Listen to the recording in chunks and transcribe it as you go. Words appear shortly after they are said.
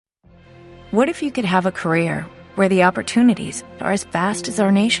What if you could have a career where the opportunities are as vast as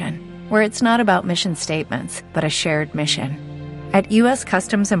our nation, where it's not about mission statements, but a shared mission? At U.S.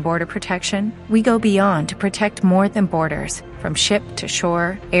 Customs and Border Protection, we go beyond to protect more than borders. From ship to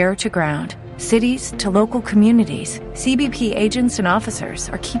shore, air to ground, cities to local communities, CBP agents and officers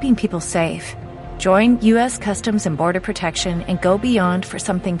are keeping people safe. Join U.S. Customs and Border Protection and go beyond for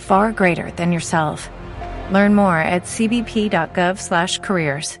something far greater than yourself. Learn more at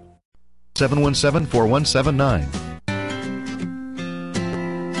cbp.gov/careers. 717-4179.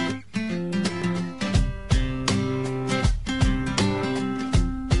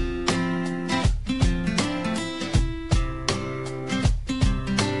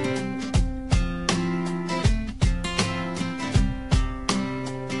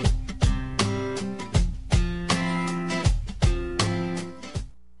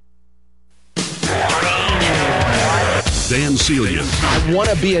 Dan Celia. I want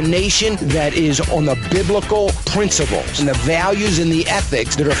to be a nation that is on the biblical principles and the values and the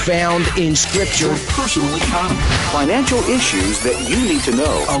ethics that are found in Scripture. Your personal economy. Financial issues that you need to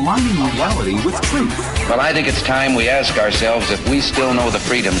know. Aligning reality with truth. Well, I think it's time we ask ourselves if we still know the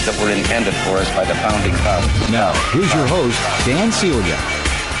freedoms that were intended for us by the founding fathers. Now, here's your host, Dan Celia.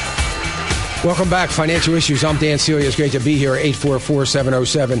 Welcome back, Financial Issues. I'm Dan Celia. It's great to be here.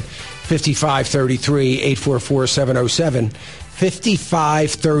 844-707-5533.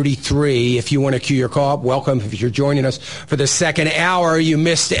 844-707-5533. If you want to queue your call up, welcome. If you're joining us for the second hour, you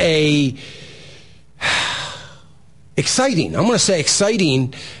missed a exciting, I'm going to say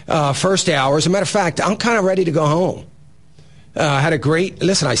exciting first hour. As a matter of fact, I'm kind of ready to go home. Had a great,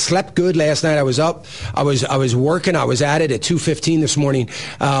 listen, I slept good last night. I was up. I was working. I was at it at 2:15 this morning.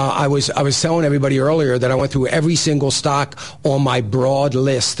 I was telling everybody earlier that I went through every single stock on my broad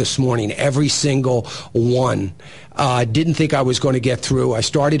list this morning. Every single one. Didn't think I was going to get through. I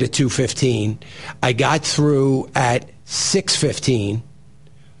started at 2:15. I got through at 6:15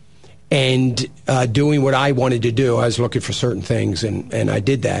 and, doing what I wanted to do. I was looking for certain things and I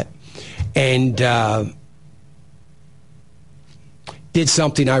did that. And, did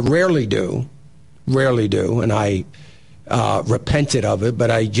something I rarely do, and I repented of it, but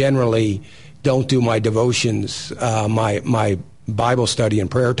I generally don't do my devotions, my Bible study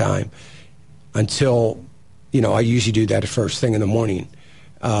and prayer time until, I usually do that first thing in the morning.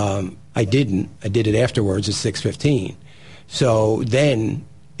 I didn't. I did it afterwards at 6:15. So then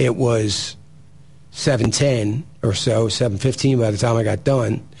it was 7:10 or so, 7:15 by the time I got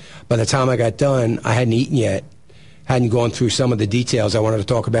done. By the time I got done, I hadn't eaten yet. Hadn't gone through some of the details I wanted to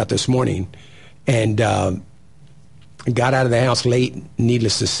talk about this morning, and got out of the house late,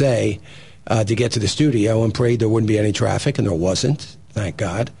 needless to say, to get to the studio, and prayed there wouldn't be any traffic, and there wasn't, thank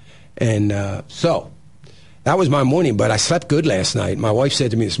God. And so that was my morning, but I slept good last night. My wife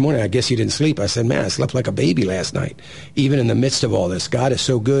said to me this morning, I guess you didn't sleep. I said, man, I slept like a baby last night, even in the midst of all this. God is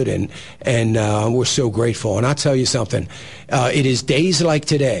so good, and we're so grateful. And I'll tell you something. It is days like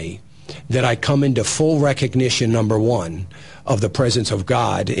today that I come into full recognition, number one, of the presence of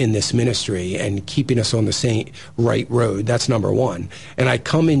God in this ministry and keeping us on the same right road. That's number one. And I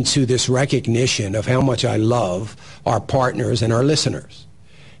come into this recognition of how much I love our partners and our listeners.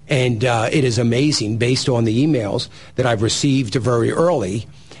 And it is amazing, based on the emails that I've received very early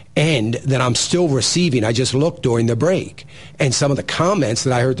and that I'm still receiving. I just looked during the break, and some of the comments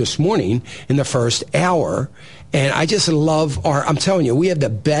that I heard this morning in the first hour. And I just love I'm telling you, we have the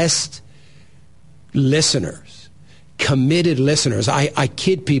best listeners, committed listeners. I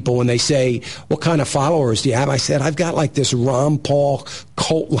kid people when they say, what kind of followers do you have? I said, I've got like this Ron Paul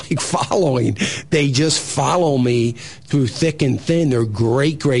cult-like following. They just follow me through thick and thin. They're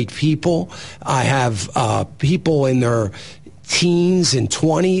great, great people. I have people in their teens and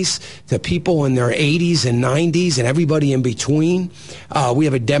 20s to people in their 80s and 90s and everybody in between. We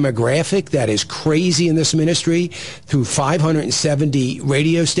have a demographic that is crazy in this ministry through 570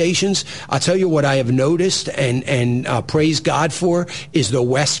 radio stations. I'll tell you what I have noticed and praise God for is the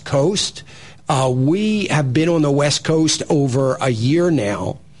West Coast. We have been on the West Coast over a year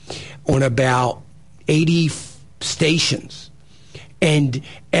now on about 80 stations. And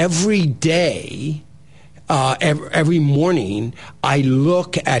every day, every morning, I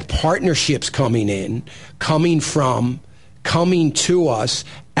look at partnerships coming to us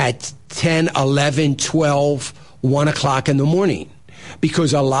at 10, 11, 12, 1 o'clock in the morning.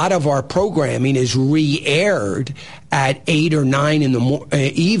 Because a lot of our programming is re-aired at 8 or 9 in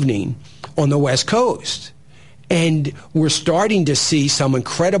the evening on the West Coast. And we're starting to see some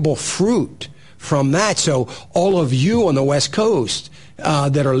incredible fruit from that. So all of you on the West Coast,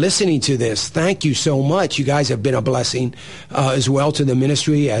 that are listening to this, thank you so much. You guys have been a blessing as well to the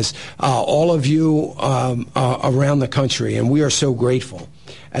ministry as all of you around the country, and we are so grateful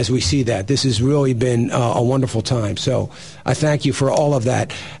as we see that. This has really been a wonderful time. So I thank you for all of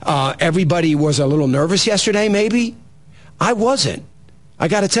that. Everybody was a little nervous yesterday, maybe. I wasn't. I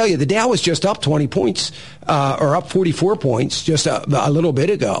got to tell you, the Dow was just up 20 points, or up 44 points just a little bit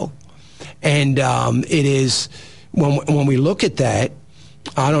ago. And it is, when we look at that,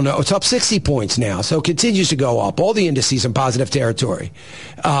 I don't know, it's up 60 points now. So it continues to go up. All the indices in positive territory.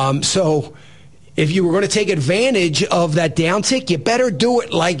 So if you were going to take advantage of that downtick, you better do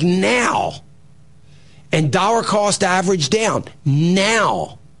it like now. And dollar cost average down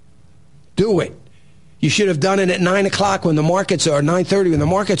now. Do it. You should have done it at 9 o'clock when the markets are 9:30 when the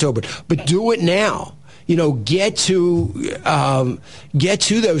markets open. But do it now. You know, get to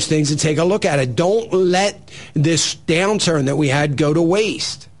those things and take a look at it. Don't let this downturn that we had go to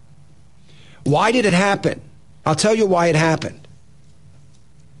waste. Why did it happen? I'll tell you why it happened.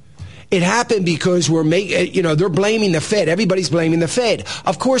 It happened because they're blaming the Fed. Everybody's blaming the Fed.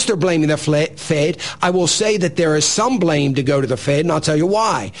 Of course they're blaming the Fed. I will say that there is some blame to go to the Fed, and I'll tell you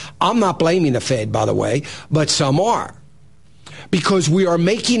why. I'm not blaming the Fed, by the way, but some are. Because we are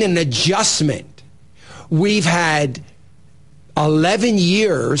making an adjustment. We've had 11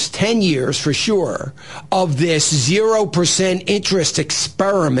 years, 10 years for sure, of this 0% interest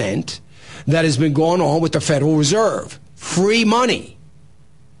experiment that has been going on with the Federal Reserve. Free money.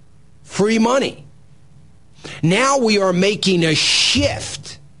 Free money. Now we are making a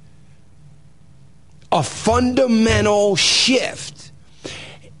shift, a fundamental shift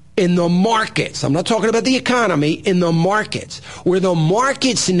in the markets. I'm not talking about the economy, in the markets, where the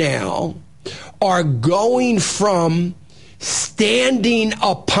markets now are going from standing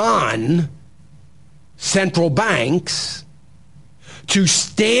upon central banks to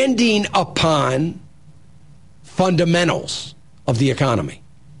standing upon fundamentals of the economy.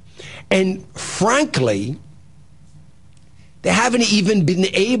 And frankly, they haven't even been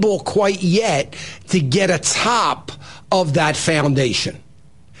able quite yet to get atop of that foundation.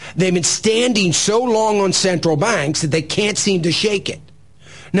 They've been standing so long on central banks that they can't seem to shake it.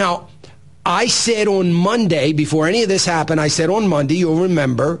 Now, I said on Monday, before any of this happened, I said on Monday, you'll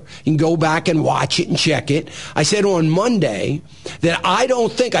remember, you can go back and watch it and check it. I said on Monday that I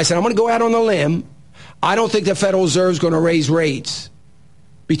said, I'm going to go out on a limb. I don't think the Federal Reserve is going to raise rates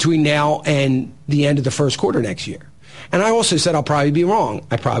between now and the end of the first quarter next year. And I also said I'll probably be wrong.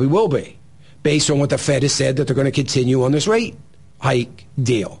 I probably will be, based on what the Fed has said that they're going to continue on this rate hike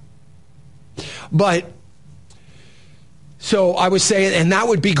deal. But so I was saying, and that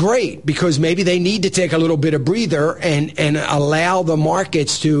would be great because maybe they need to take a little bit of breather and allow the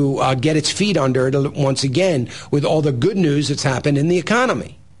markets to get its feet under it once again with all the good news that's happened in the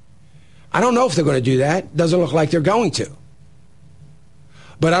economy. I don't know if they're going to do that. Doesn't look like they're going to.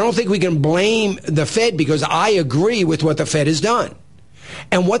 But I don't think we can blame the Fed because I agree with what the Fed has done.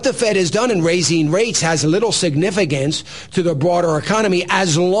 And what the Fed has done in raising rates has little significance to the broader economy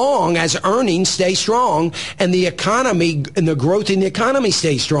as long as earnings stay strong and the economy and the growth in the economy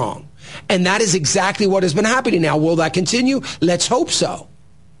stays strong. And that is exactly what has been happening now. Will that continue? Let's hope so.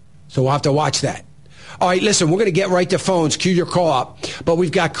 So we'll have to watch that. All right, listen, we're going to get right to phones. Cue your call up. But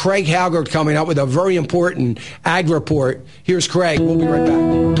we've got Craig Halgard coming up with a very important ag report. Here's Craig. We'll be right back.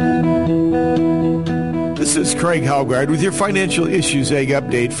 This is Craig Halgard with your Financial Issues Ag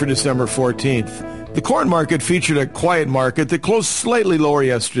Update for December 14th. The corn market featured a quiet market that closed slightly lower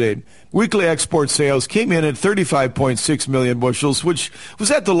yesterday. Weekly export sales came in at 35.6 million bushels, which was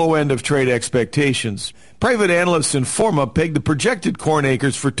at the low end of trade expectations. Private analysts Informa pegged the projected corn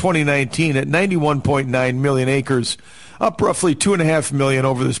acres for 2019 at 91.9 million acres, up roughly 2.5 million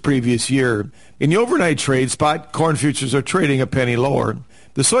over this previous year. In the overnight trade, spot corn futures are trading a penny lower.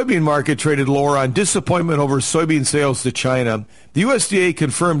 The soybean market traded lower on disappointment over soybean sales to China. The USDA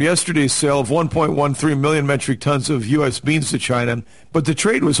confirmed yesterday's sale of 1.13 million metric tons of U.S. beans to China, but the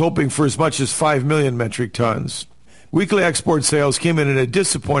trade was hoping for as much as 5 million metric tons. Weekly export sales came in at a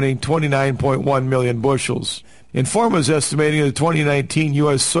disappointing 29.1 million bushels. Informa is estimating the 2019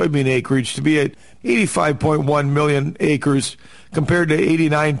 U.S. soybean acreage to be at 85.1 million acres compared to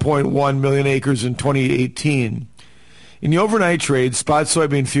 89.1 million acres in 2018. In the overnight trade, spot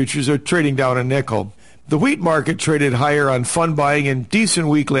soybean futures are trading down a nickel. The wheat market traded higher on fund buying and decent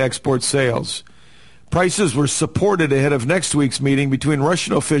weekly export sales. Prices were supported ahead of next week's meeting between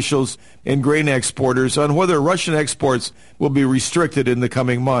Russian officials and grain exporters on whether Russian exports will be restricted in the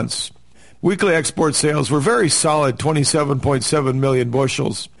coming months. Weekly export sales were very solid, 27.7 million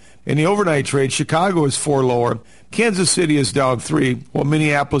bushels. In the overnight trade, Chicago is 4 lower. Kansas City is down 3, while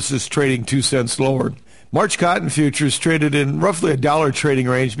Minneapolis is trading 2 cents lower. March cotton futures traded in roughly $1 trading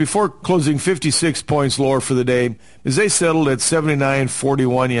range before closing 56 points lower for the day as they settled at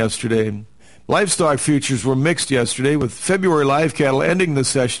 79.41 yesterday. Livestock futures were mixed yesterday, with February live cattle ending the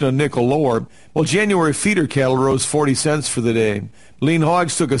session a nickel lower, while January feeder cattle rose 40 cents for the day. Lean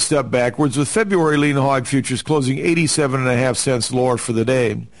hogs took a step backwards, with February lean hog futures closing 87.5 cents lower for the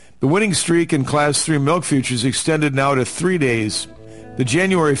day. The winning streak in Class 3 milk futures extended now to 3 days. The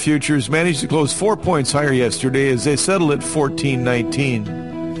January futures managed to close 4 points higher yesterday as they settled at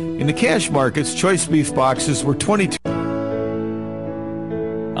 14.19. In the cash markets, choice beef boxes were 22.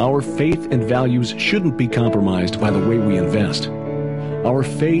 Our faith and values shouldn't be compromised by the way we invest. Our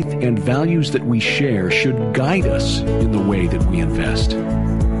faith and values that we share should guide us in the way that we invest.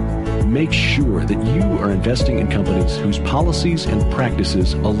 Make sure that you are investing in companies whose policies and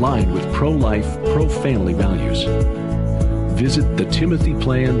practices align with pro-life, pro-family values. Visit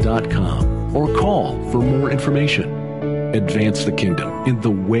thetimothyplan.com or call for more information. Advance the kingdom in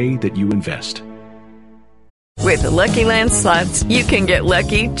the way that you invest. With the Lucky Land Slots, you can get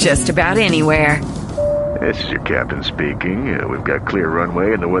lucky just about anywhere. This is your captain speaking. We've got clear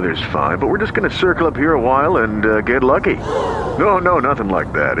runway and the weather's fine, but we're just going to circle up here a while and get lucky. No, nothing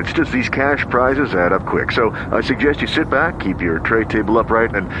like that. It's just these cash prizes add up quick. So I suggest you sit back, keep your tray table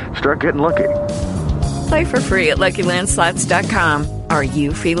upright, and start getting lucky. Play for free at LuckyLandSlots.com. Are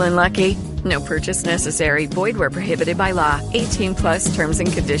you feeling lucky? No purchase necessary. Void where prohibited by law. 18 plus terms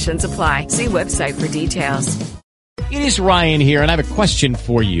and conditions apply. See website for details. It is Ryan here, and I have a question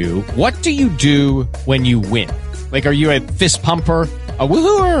for you. What do you do when you win? Like, are you a fist pumper, a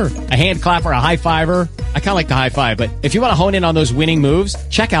woohooer, a hand clapper, a high fiver? I kind of like the high five, but if you want to hone in on those winning moves,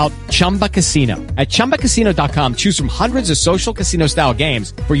 check out Chumba Casino. At ChumbaCasino.com, choose from hundreds of social casino-style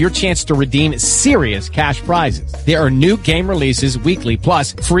games for your chance to redeem serious cash prizes. There are new game releases weekly,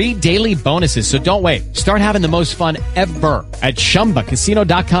 plus free daily bonuses, so don't wait. Start having the most fun ever at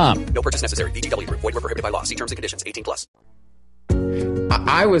ChumbaCasino.com. No purchase necessary. VGW. Void where prohibited by law. See terms and conditions. 18 plus.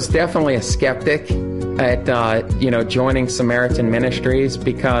 I was definitely a skeptic at joining Samaritan Ministries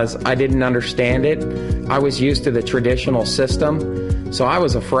because I didn't understand it. I was used to the traditional system, so I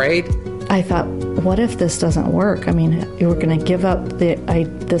was afraid. I thought, what if this doesn't work? I mean, we're going to give up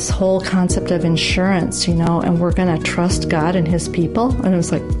this whole concept of insurance, and we're going to trust God and His people. And it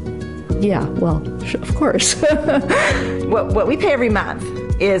was like, yeah, well, of course. What we pay every month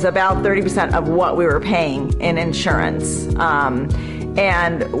is about 30% of what we were paying in insurance.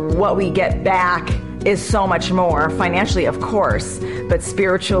 And what we get back is so much more, financially, of course, but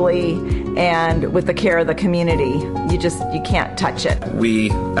spiritually and with the care of the community, you can't touch it.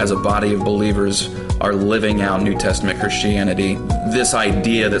 We, as a body of believers, are living out New Testament Christianity. This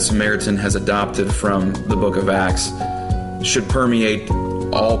idea that Samaritan has adopted from the book of Acts should permeate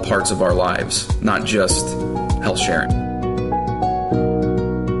all parts of our lives, not just health sharing.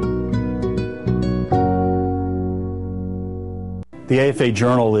 The AFA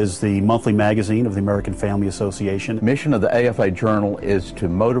Journal is the monthly magazine of the American Family Association. The mission of the AFA Journal is to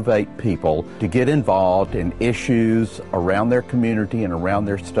motivate people to get involved in issues around their community and around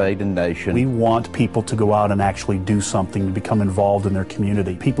their state and nation. We want people to go out and actually do something, to become involved in their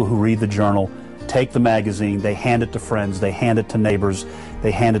community. People who read the Journal take the magazine, they hand it to friends, they hand it to neighbors,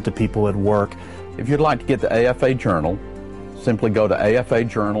 they hand it to people at work. If you'd like to get the AFA Journal, simply go to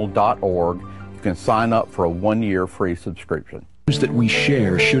afajournal.org. You can sign up for a 1-year free subscription. That we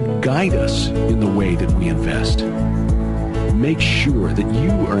share should guide us in the way that we invest. Make sure that you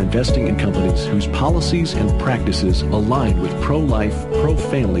are investing in companies whose policies and practices align with pro-life,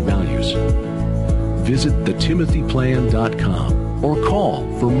 pro-family values. Visit thetimothyplan.com or call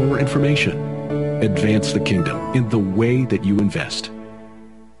for more information. Advance the kingdom in the way that you invest.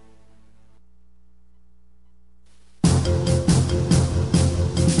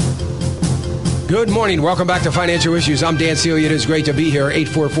 Good morning. Welcome back to Financial Issues. I'm Dan Celia. It is great to be here.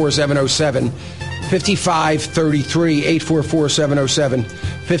 844-707-5533.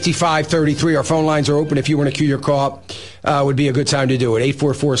 844-707-5533. Our phone lines are open. If you want to queue your call up, would be a good time to do it.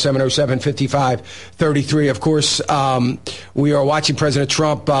 844-707-5533. Of course, we are watching President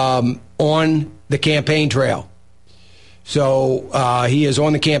Trump on the campaign trail. So he is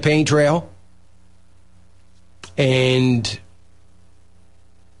on the campaign trail. And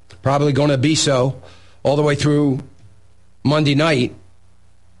probably going to be so all the way through Monday night.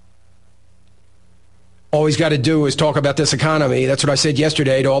 All he's got to do is talk about this economy. That's what I said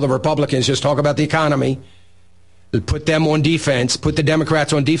yesterday to all the Republicans. Just talk about the economy. Put them on defense. Put the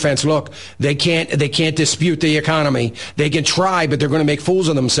Democrats on defense. Look, they can't dispute the economy. They can try, but they're going to make fools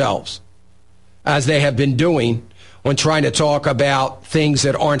of themselves, as they have been doing on trying to talk about things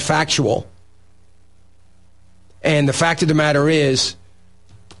that aren't factual. And the fact of the matter is,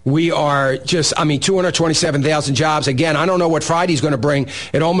 we are just, 227,000 jobs. Again, I don't know what Friday's going to bring.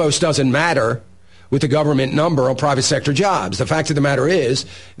 It almost doesn't matter with the government number on private sector jobs. The fact of the matter is,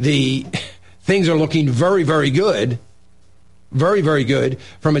 things are looking very, very good. Very, very good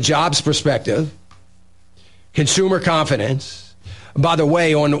from a jobs perspective. Consumer confidence. By the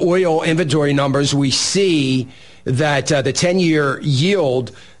way, on oil inventory numbers, we see that the 10-year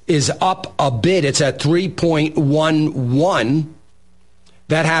yield is up a bit. It's at 3.11.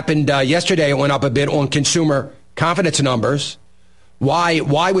 That happened yesterday. It went up a bit on consumer confidence numbers. Why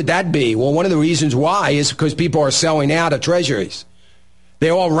would that be? Well, one of the reasons why is because people are selling out of treasuries. They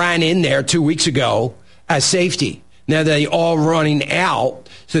all ran in there 2 weeks ago as safety. Now they all running out,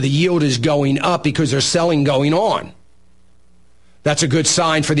 so the yield is going up because there's selling going on. That's a good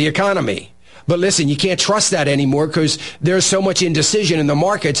sign for the economy. But listen, you can't trust that anymore because there's so much indecision in the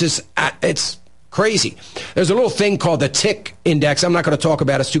markets. It's crazy. There's a little thing called the tick index. I'm not going to talk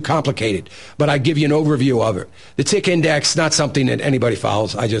about it. It's too complicated, but I give you an overview of it. The tick index, not something that anybody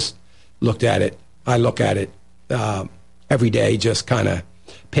follows. I just looked at it. I look at it every day, just kind of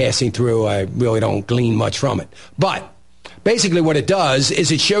passing through. I really don't glean much from it. But basically what it does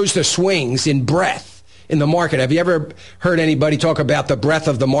is it shows the swings in breadth in the market. Have you ever heard anybody talk about the breadth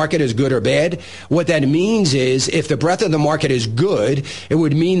of the market is good or bad? What that means is if the breadth of the market is good, it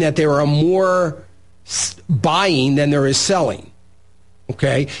would mean that there are more buying than there is selling.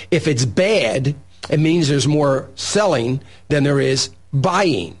 Okay? If it's bad, it means there's more selling than there is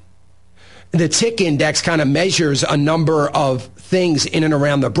buying. The tick index kind of measures a number of things in and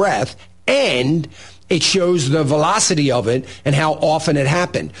around the breadth, and it shows the velocity of it and how often it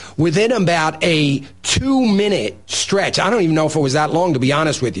happened. Within about a 2-minute stretch, I don't even know if it was that long, to be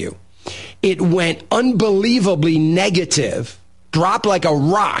honest with you, it went unbelievably negative, dropped like a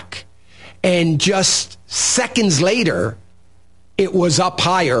rock, and just seconds later, it was up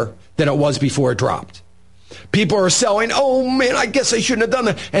higher than it was before it dropped. People are selling, oh man, I guess I shouldn't have done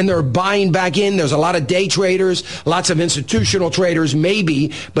that. And they're buying back in. There's a lot of day traders, lots of institutional traders,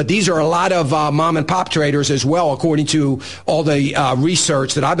 maybe, but these are a lot of mom and pop traders as well, according to all the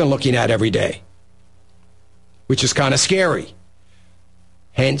research that I've been looking at every day, which is kind of scary.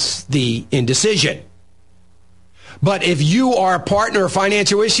 Hence the indecision. But if you are a partner of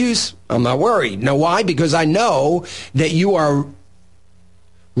financial issues, I'm not worried. You know why? Because I know that you are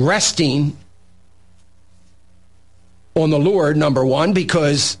resting on the Lord, number one,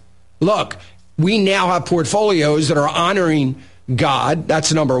 because, look, we now have portfolios that are honoring God.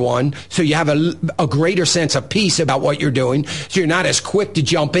 That's number one. So you have a greater sense of peace about what you're doing. So you're not as quick to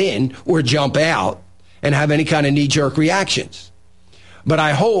jump in or jump out and have any kind of knee-jerk reactions. But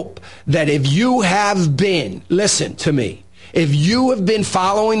I hope that if you have been, listen to me, if you have been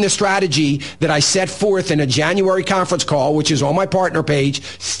following the strategy that I set forth in a January conference call, which is on my partner page,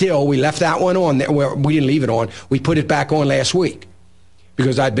 still, we left that one on there. Well, we didn't leave it on. We put it back on last week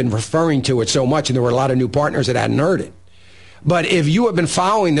because I'd been referring to it so much, and there were a lot of new partners that hadn't heard it. But if you have been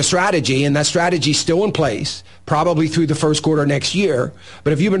following the strategy, and that strategy is still in place, probably through the first quarter next year,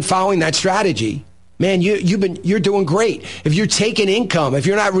 but if you've been following that strategy, man, you're doing great. If you're taking income, if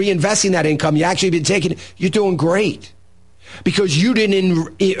you're not reinvesting that income, you're doing great. Because you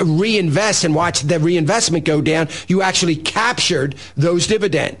didn't reinvest and watch the reinvestment go down, you actually captured those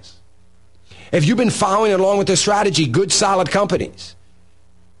dividends. If you've been following along with the strategy, good, solid companies.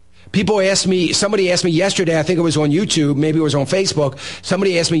 Somebody asked me yesterday, I think it was on YouTube, maybe it was on Facebook,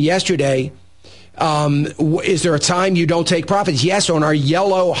 somebody asked me yesterday, is there a time you don't take profits? Yes, on our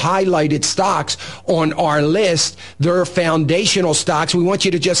yellow highlighted stocks on our list, they're foundational stocks. We want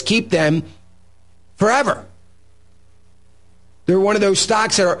you to just keep them forever. They're one of those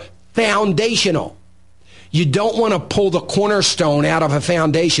stocks that are foundational. You don't want to pull the cornerstone out of a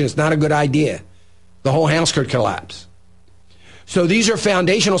foundation. It's not a good idea. The whole house could collapse. So these are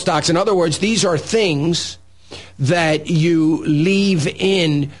foundational stocks. In other words, these are things that you leave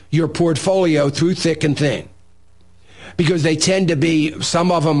in your portfolio through thick and thin. Because they tend to be,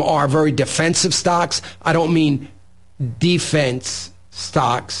 some of them are very defensive stocks. I don't mean defense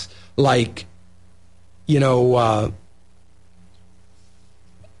stocks like,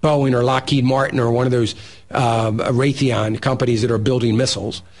 Boeing or Lockheed Martin or one of those Raytheon companies that are building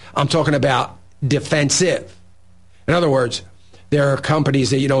missiles. I'm talking about defensive. In other words, there are companies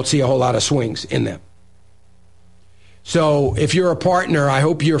that you don't see a whole lot of swings in them. So if you're a partner, I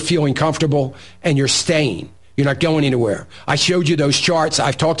hope you're feeling comfortable and you're staying. You're not going anywhere. I showed you those charts.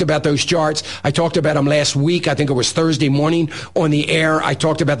 I've talked about those charts. I talked about them last week. I think it was Thursday morning on the air. I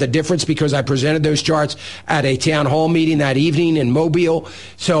talked about the difference because I presented those charts at a town hall meeting that evening in Mobile.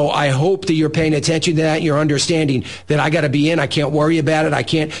 So I hope that you're paying attention to that. You're understanding that I got to be in. I can't worry about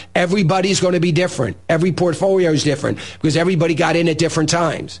it. Everybody's going to be different. Every portfolio is different because everybody got in at different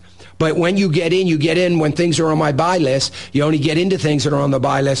times. But when you get in when things are on my buy list. You only get into things that are on the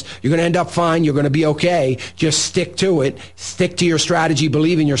buy list. You're going to end up fine. You're going to be okay. Just stick to it. Stick to your strategy.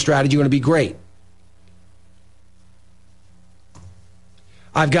 Believe in your strategy. You're going to be great.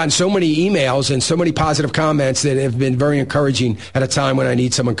 I've gotten so many emails and so many positive comments that have been very encouraging at a time when I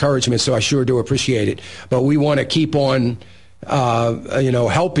need some encouragement, so I sure do appreciate it. But we want to keep on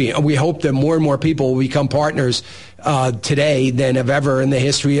helping. We hope that more and more people will become partners today than have ever in the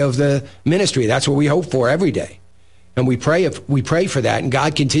history of the ministry. That's what we hope for every day. And we pray for that. And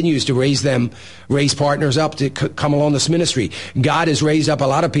God continues to raise partners up to come along this ministry. God has raised up a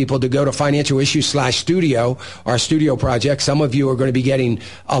lot of people to go to Financial Issues/Studio, our studio project. Some of you are going to be getting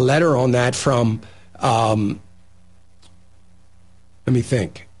a letter on that from, let me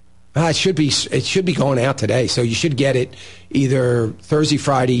think. It should be going out today. So you should get it either Thursday,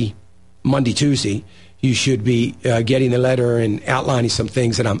 Friday, Monday, Tuesday. You should be getting the letter and outlining some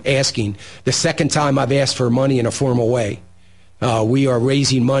things that I'm asking. The second time I've asked for money in a formal way. We are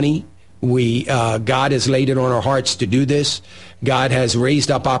raising money. God has laid it on our hearts to do this. God has raised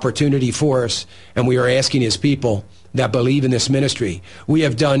up opportunity for us, and we are asking his people that believe in this ministry.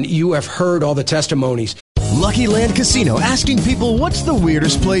 You have heard all the testimonies. Lucky Land Casino, asking people, what's the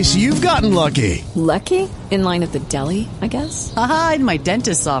weirdest place you've gotten lucky? Lucky? In line at the deli, I guess? Aha, in my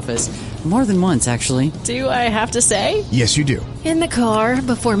dentist's office. More than once, actually. Do I have to say? Yes, you do. In the car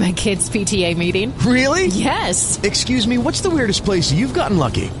before my kids' PTA meeting. Really? Yes. Excuse me, what's the weirdest place you've gotten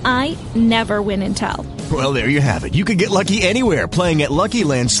lucky? I never win and tell. Well, there you have it. You can get lucky anywhere, playing at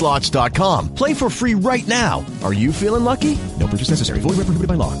LuckyLandSlots.com. Play for free right now. Are you feeling lucky? No purchase necessary. Void where prohibited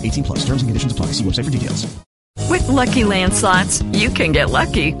by law. 18+. Terms and conditions apply. See website for details. With Lucky Land Slots, you can get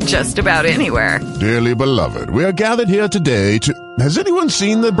lucky just about anywhere. Dearly beloved, we are gathered here today to... Has anyone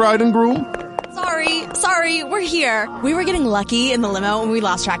seen the bride and groom? Sorry, we're here. We were getting lucky in the limo and we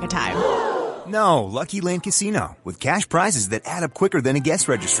lost track of time. No, Lucky Land Casino, with cash prizes that add up quicker than a guest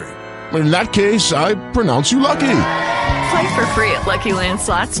registry. In that case, I pronounce you lucky. Play for free at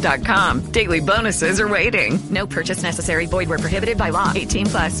LuckyLandSlots.com. Daily bonuses are waiting. No purchase necessary. Void where prohibited by law.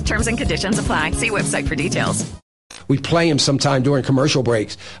 18+. Terms and conditions apply. See website for details. We play them sometime during commercial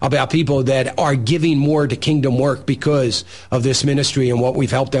breaks about people that are giving more to kingdom work because of this ministry and what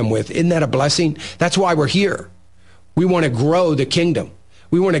we've helped them with. Isn't that a blessing? That's why we're here. We want to grow the kingdom.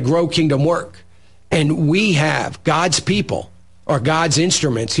 We want to grow kingdom work. And we have God's people, or God's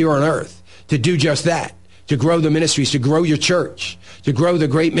instruments here on earth, to do just that. To grow the ministries, to grow your church, to grow the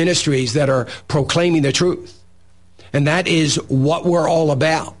great ministries that are proclaiming the truth. And that is what we're all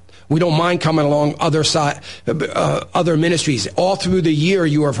about. We don't mind coming along other ministries. All through the year,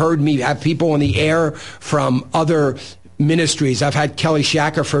 you have heard me have people on the air from other ministries. I've had Kelly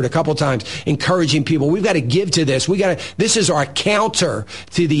Shackelford a couple times encouraging people. We've got to give to this. This is our counter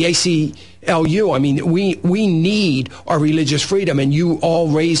to the ACLU. I mean, we need our religious freedom, and you all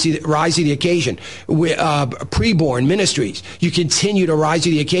rise to the occasion. Preborn ministries, you continue to rise to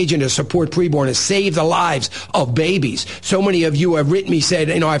the occasion to support preborn and save the lives of babies. So many of you have written me,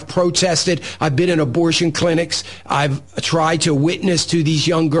 said, I've protested, I've been in abortion clinics, I've tried to witness to these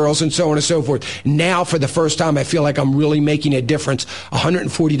young girls and so on and so forth. Now, for the first time, I feel like I'm really making a difference.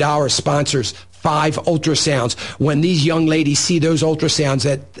 $140 sponsors 5 ultrasounds. When these young ladies see those ultrasounds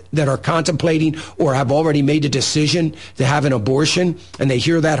that are contemplating or have already made a decision to have an abortion, and they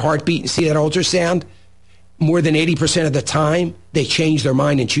hear that heartbeat and see that ultrasound, more than 80% of the time, they change their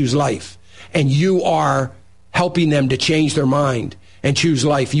mind and choose life. And you are helping them to change their mind and choose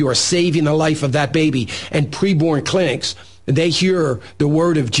life. You are saving the life of that baby. And preborn clinics, they hear the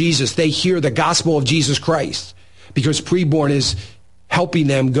word of Jesus. They hear the gospel of Jesus Christ, because preborn is helping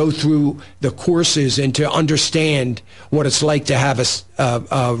them go through the courses and to understand what it's like to have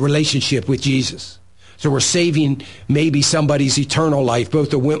a relationship with Jesus. So we're saving maybe somebody's eternal life, both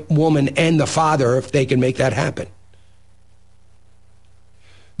the woman and the father, if they can make that happen.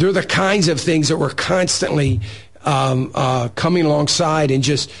 They're the kinds of things that we're constantly coming alongside and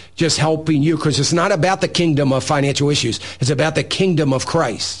just helping you, because it's not about the kingdom of financial issues. It's about the kingdom of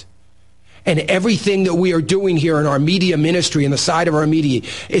Christ. And everything that we are doing here in our media ministry and the side of our media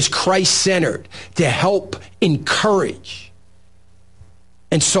is Christ-centered, to help encourage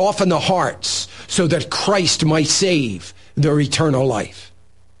and soften the hearts so that Christ might save their eternal life.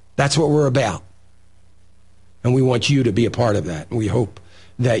 That's what we're about. And we want you to be a part of that. And we hope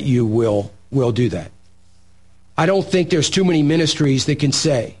that you will do that. I don't think there's too many ministries that can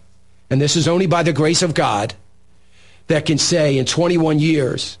say, and this is only by the grace of God, that can say in 21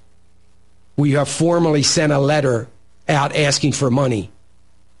 years, we have formally sent a letter out asking for money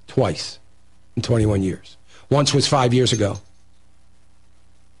twice in 21 years. Once was 5 years ago.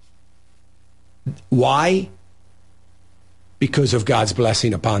 Why? Because of God's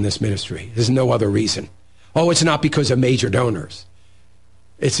blessing upon this ministry. There's no other reason. Oh, it's not because of major donors.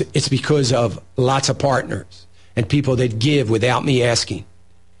 It's because of lots of partners and people that give without me asking.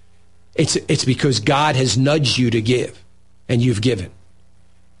 It's because God has nudged you to give, and you've given.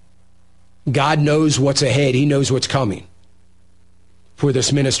 God knows what's ahead. He knows what's coming for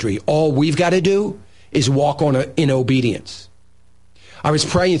this ministry. All we've got to do is walk in obedience. I was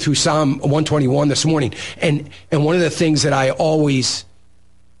praying through Psalm 121 this morning, and one of the things that I always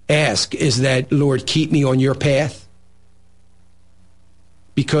ask is that, Lord, keep me on your path,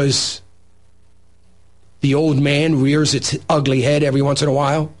 because the old man rears its ugly head every once in a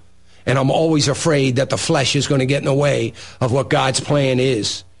while, and I'm always afraid that the flesh is going to get in the way of what God's plan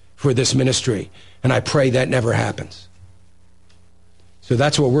is for this ministry, and I pray that never happens. So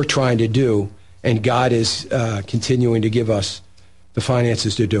that's what we're trying to do, and God is continuing to give us the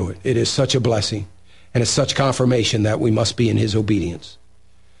finances to do it. It is such a blessing, and it's such confirmation that we must be in his obedience.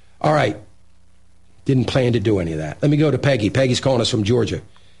 All right. Didn't plan to do any of that. Let me go to Peggy. Peggy's calling us from Georgia.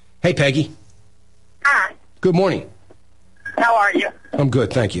 Hey, Peggy. Hi. Good morning. How are you? I'm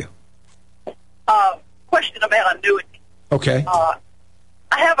good, thank you. Question about annuity. Okay. I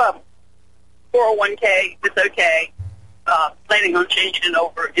have a 401k that's okay, planning on changing it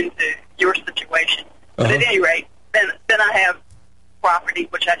over into your situation. But at any rate, then I have property,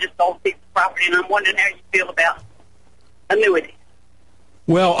 which I just sold people property, and I'm wondering how you feel about annuity.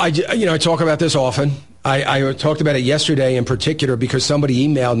 Well, I talk about this often. I talked about it yesterday in particular because somebody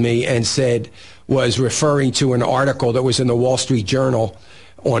emailed me and was referring to an article that was in the Wall Street Journal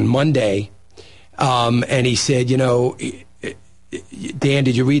on Monday. And he said, Dan,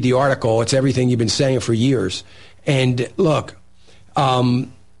 did you read the article? It's everything you've been saying for years. And look, I've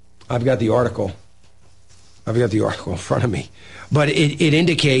got the article. In front of me. But it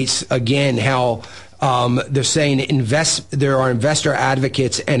indicates, again, how they're saying there are investor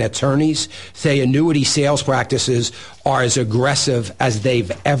advocates and attorneys say annuity sales practices are as aggressive as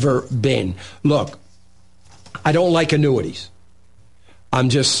they've ever been. Look, I don't like annuities. I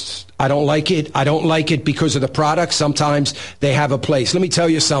don't like it. I don't like it because of the product. Sometimes they have a place. Let me tell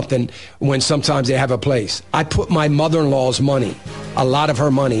you something when sometimes they have a place. I put my mother-in-law's money, a lot of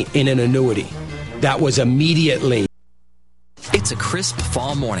her money, in an annuity. That was immediately. It's a crisp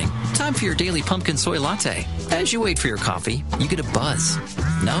fall morning. Time for your daily pumpkin soy latte. As you wait for your coffee, you get a buzz.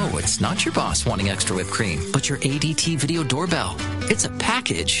 No, it's not your boss wanting extra whipped cream, but your ADT video doorbell. It's a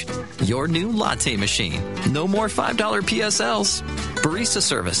package. Your new latte machine. No more $5 PSLs. Barista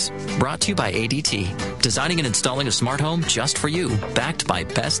service. Brought to you by ADT. Designing and installing a smart home just for you. Backed by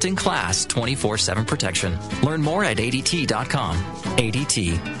best-in-class 24/7 protection. Learn more at ADT.com.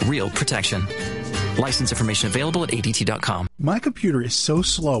 ADT. Real protection. License information available at ADT.com. My computer is so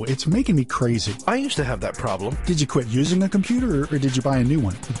slow, it's making me crazy. I used to have that problem. Did you quit using a computer or did you buy a new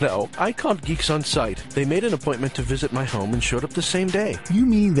one? No, I called Geeks On Site. They made an appointment to visit my home and showed up the same day. You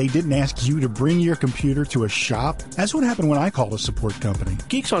mean they didn't ask you to bring your computer to a shop? That's what happened when I called a support company.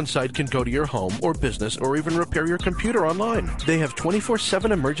 Geeks On Site can go to your home or business or even repair your computer online. They have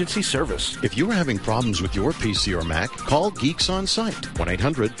 24/7 emergency service. If you are having problems with your PC or Mac, call Geeks On Site.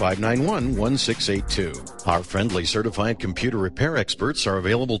 1-800-591-1682. Our friendly certified computer repair experts are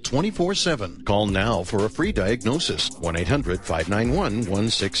available 24/7. Call now for a free diagnosis.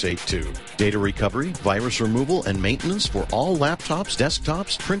 1-800-591-1682. Data recovery, virus removal, and maintenance for all laptops,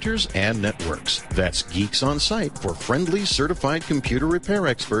 desktops, printers, and networks. That's Geeks On Site for friendly certified computer repair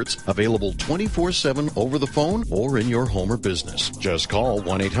experts available 24/7 over the phone or in your home or business. Just call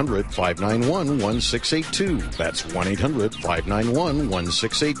 1-800-591-1682. That's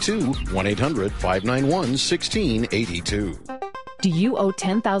 1-800-591-1682. 1-800-591-1682. Do you owe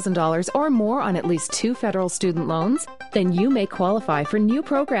 $10,000 or more on at least 2 federal student loans? Then you may qualify for new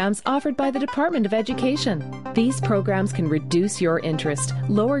programs offered by the Department of Education. These programs can reduce your interest,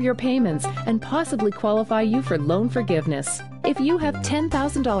 lower your payments, and possibly qualify you for loan forgiveness. If you have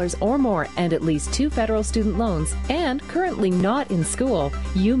 $10,000 or more and at least 2 federal student loans and currently not in school,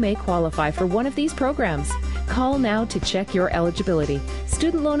 you may qualify for one of these programs. Call now to check your eligibility.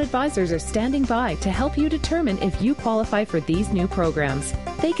 Student loan advisors are standing by to help you determine if you qualify for these new programs.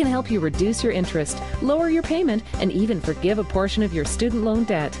 They can help you reduce your interest, lower your payment, and even forgive a portion of your student loan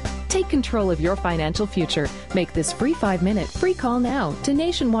debt. Take control of your financial future. Make this free 5-minute free call now to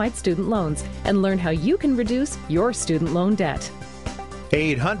Nationwide Student Loans and learn how you can reduce your student loan debt.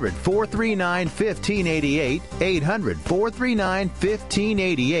 800-439-1588,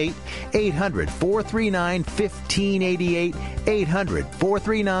 800-439-1588, 800-439-1588,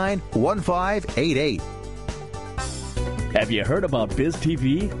 800-439-1588. Have you heard about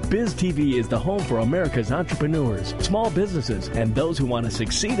BizTV? BizTV is the home for America's entrepreneurs, small businesses, and those who want to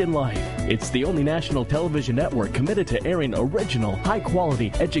succeed in life. It's the only national television network committed to airing original,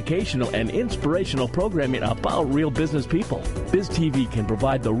 high-quality, educational, and inspirational programming about real business people. BizTV can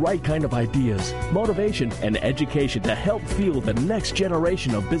provide the right kind of ideas, motivation, and education to help fuel the next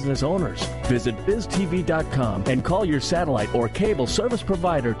generation of business owners. Visit BizTV.com and call your satellite or cable service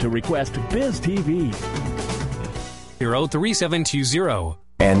provider to request BizTV. 3720.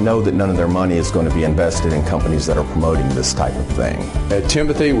 And know that none of their money is going to be invested in companies that are promoting this type of thing. At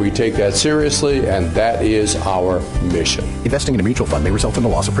Timothy, we take that seriously, and that is our mission. Investing in a mutual fund may result in the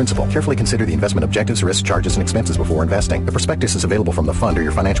loss of principal. Carefully consider the investment objectives, risks, charges, and expenses before investing. The prospectus is available from the fund or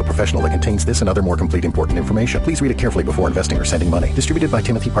your financial professional that contains this and other more complete important information. Please read it carefully before investing or sending money. Distributed by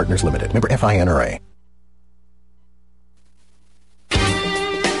Timothy Partners Limited. Member FINRA.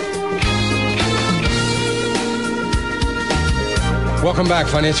 Welcome back.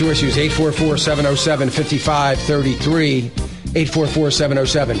 Financial Issues, 844-707-5533,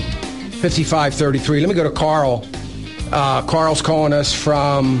 844-707-5533. Let me go to Carl. Carl's calling us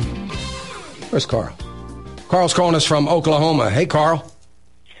from, where's Carl? Carl's calling us from Oklahoma. Hey, Carl.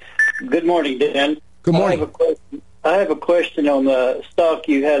 Good morning, Dan. Good morning. I have a question on the stock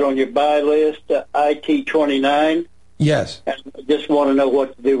you had on your buy list, IT29. Yes. And I just want to know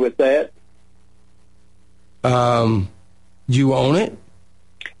what to do with that. Do you own it?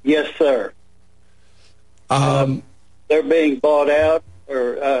 Yes, sir. They're being bought out,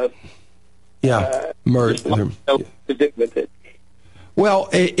 or merged. To do with it. Well,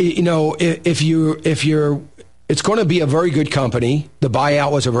 if you're, it's going to be a very good company. The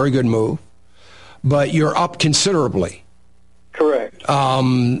buyout was a very good move, but you're up considerably. Correct.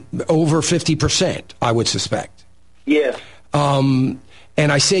 Over 50%, I would suspect. Yes. And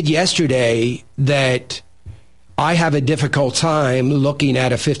I said yesterday that I have a difficult time looking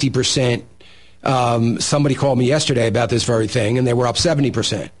at a 50%. Somebody called me yesterday about this very thing, and they were up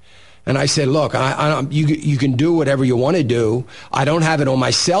 70%. And I said, look, you can do whatever you want to do. I don't have it on my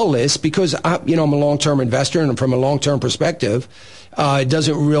sell list because I'm a long-term investor, and from a long-term perspective, it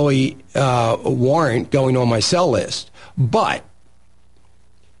doesn't really warrant going on my sell list. But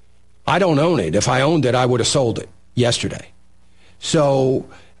I don't own it. If I owned it, I would have sold it yesterday. So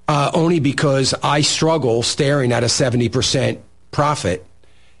only because I struggle staring at a 70% profit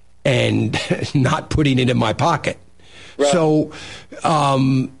and not putting it in my pocket. Right. So,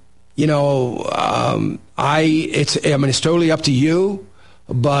 it's totally up to you,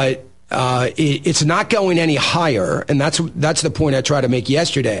 but it's not going any higher, and that's the point I tried to make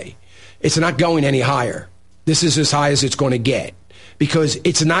yesterday. It's not going any higher. This is as high as it's going to get because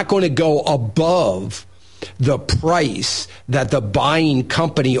it's not going to go above the price that the buying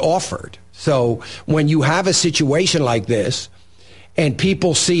company offered. So when you have a situation like this and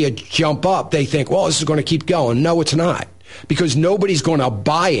people see it jump up, they think, well, this is going to keep going. No, it's not, because nobody's going to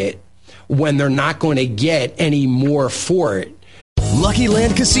buy it when they're not going to get any more for it. Lucky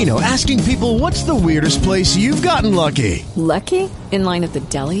Land Casino, asking people, what's the weirdest place you've gotten lucky? Lucky? In line at the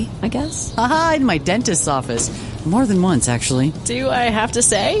deli, I guess? Aha, in my dentist's office. More than once, actually. Do I have to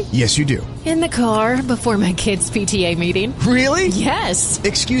say? Yes, you do. In the car before my kids' PTA meeting. Really? Yes.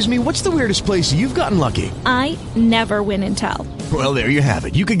 Excuse me, what's the weirdest place you've gotten lucky? I never win and tell. Well, there you have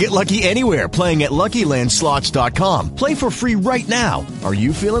it. You can get lucky anywhere, playing at LuckyLandSlots.com. Play for free right now. Are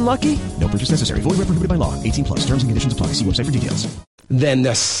you feeling lucky? No purchase necessary. Void where prohibited by law. 18+. Terms and conditions apply. See website for details. Than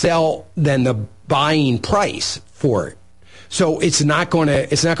the buying price for it. So it's not going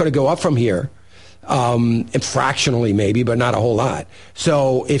to go up from here. Fractionally maybe, but not a whole lot.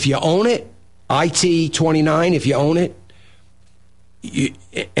 So if you own it, IT29, if you own it,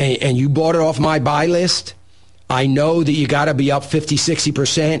 and you bought it off my buy list, I know that you got to be up 50,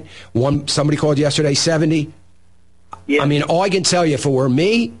 60%. Somebody called yesterday, 70. Yeah. I mean, all I can tell you, if it were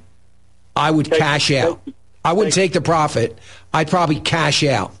me, I would cash out. I wouldn't take the profit. I'd probably cash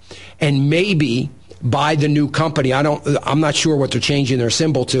out and maybe buy the new company. I'm not sure what they're changing their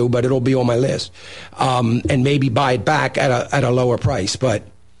symbol to, but it'll be on my list. And maybe buy it back at a lower price, but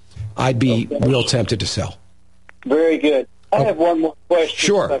I'd be real tempted to sell. Very good. I have one more question.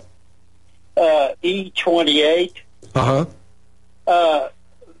 Sure. E28.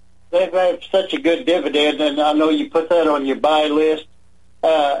 They've had such a good dividend, and I know you put that on your buy list.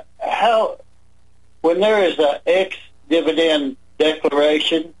 when there is an ex-dividend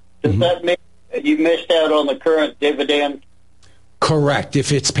declaration, does that mean you missed out on the current dividend? Correct.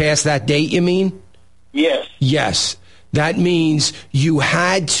 If it's past that date, you mean? Yes. Yes. That means you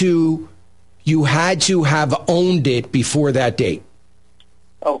had to have owned it before that date.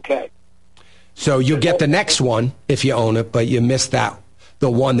 Okay. So you'll get the next one if you own it, but you missed the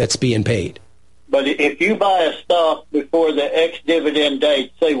one that's being paid. But if you buy a stock before the ex-dividend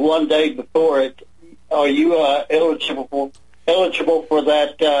date, say one day before it, are you eligible for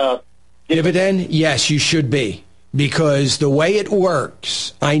that dividend? Yes, you should be, because the way it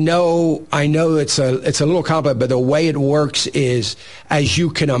works, I know it's a little complicated, but the way it works is, as you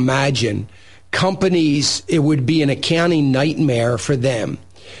can imagine, companies, it would be an accounting nightmare for them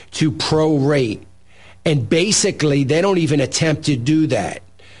to prorate, and basically they don't even attempt to do that.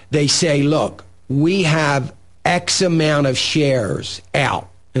 They say, look, we have X amount of shares out,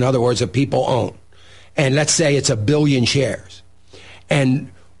 in other words, that people own, and let's say it's 1 billion shares,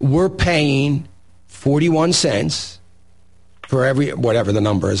 and we're paying 41 cents for every, whatever the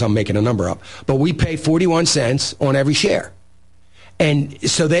number is, I'm making a number up, but we pay 41 cents on every share. And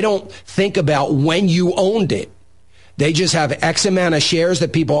so they don't think about when you owned it. They just have X amount of shares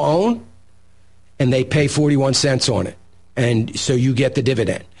that people own, and they pay 41 cents on it. And so you get the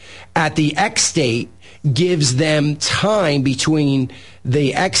dividend. At the X date gives them time between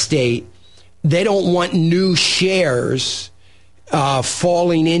the X date. They don't want new shares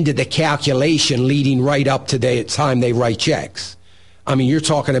falling into the calculation leading right up to the time they write checks. I mean, you're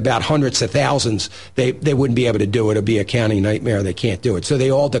talking about hundreds of thousands. They wouldn't be able to do it. It'd be a accounting nightmare. They can't do it. So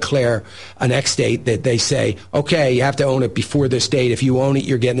they all declare an X date that they say, okay, you have to own it before this date. If you own it,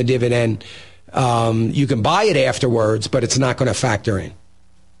 you're getting the dividend. You can buy it afterwards, but it's not going to factor in.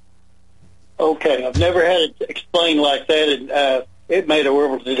 Okay. I've never had it explained like that, and it made a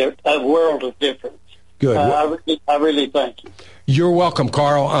world of difference. Good. I really thank you. You're welcome,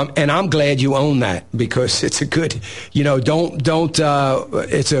 Carl, and I'm glad you own that, because it's a good,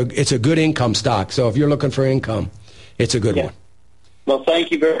 it's a good income stock. So if you're looking for income, it's a good one. Well,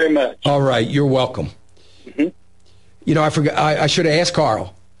 thank you very much. All right, you're welcome. Mm-hmm. I forgot. I should have asked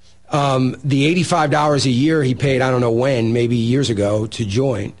Carl. The $85 a year he paid, I don't know when, maybe years ago, to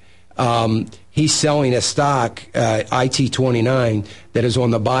join. He's selling a stock, IT29, that is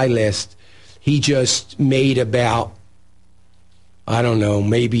on the buy list. He just made about, I don't know,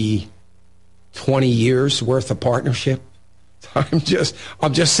 maybe 20 years worth of partnership. I'm just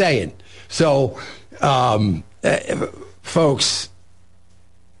saying. So, folks,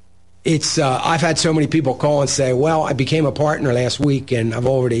 it's I've had so many people call and say, well, I became a partner last week and I've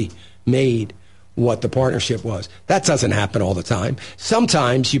already made what the partnership was. That doesn't happen all the time.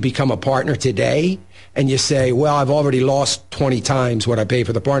 Sometimes you become a partner today and you say, well, I've already lost 20 times what I paid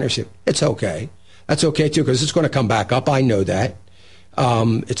for the partnership. It's okay. That's okay, too, because it's going to come back up. I know that.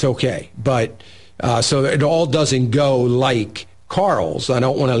 It's okay. But so it all doesn't go like Carl's. I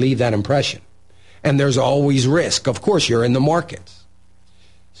don't want to leave that impression. And there's always risk. Of course, you're in the markets.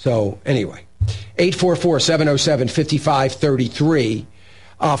 So anyway, 844-707-5533.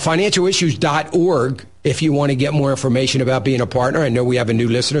 Financialissues.org if you want to get more information about being a partner. I know we have new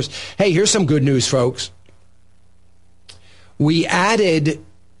listeners. Hey, here's some good news, folks. We're adding,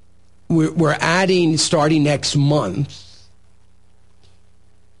 starting next month,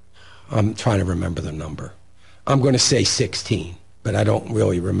 I'm trying to remember the number. I'm going to say 16, but I don't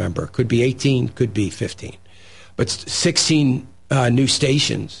really remember. Could be 18, could be 15. But 16 new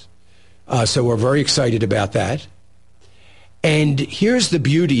stations. So we're very excited about that. And here's the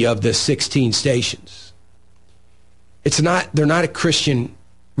beauty of the 16 stations. They're not a Christian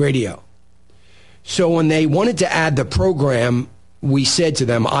radio. So when they wanted to add the program, we said to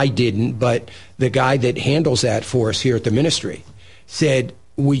them, I didn't, but the guy that handles that for us here at the ministry said,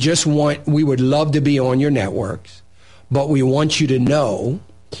 we would love to be on your networks, but we want you to know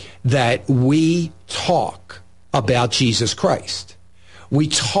that we talk about Jesus Christ. We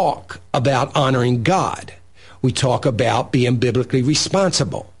talk about honoring God. We talk about being biblically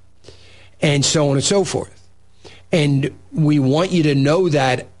responsible, and so on and so forth. And we want you to know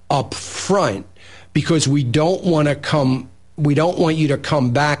that up front, because we don't want you to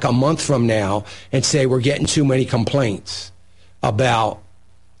come back a month from now and say we're getting too many complaints about,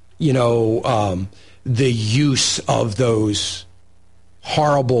 the use of those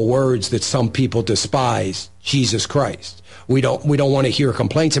horrible words that some people despise, Jesus Christ. We don't want to hear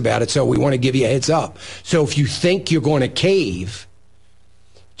complaints about it, so we want to give you a heads up. So if you think you're going to cave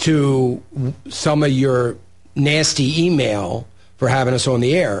to some of your nasty email for having us on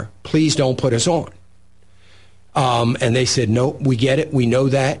the air, please don't put us on. And they said, no, we get it. We know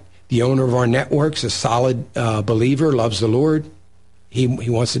that. The owner of our network's a solid believer, loves the Lord. He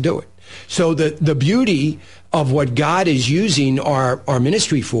wants to do it. So the beauty of what God is using our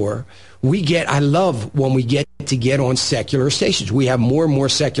ministry for, I love when we get on secular stations. We have more and more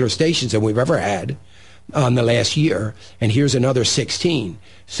secular stations than we've ever had in the last year, and here's another 16.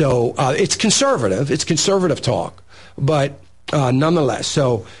 So it's conservative. It's conservative talk, but nonetheless.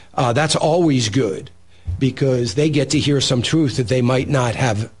 So that's always good because they get to hear some truth that they might not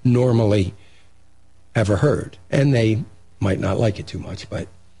have normally ever heard, and they might not like it too much, but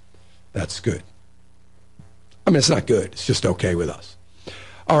that's good. I mean, it's not good. It's just okay with us.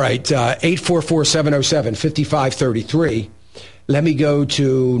 All right, 844-707-5533. Let me go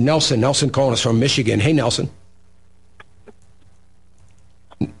to Nelson. Nelson calling us from Michigan. Hey, Nelson.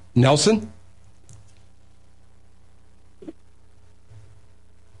 Nelson?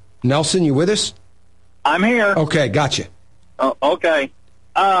 Nelson, you with us? I'm here. Okay, gotcha. Okay.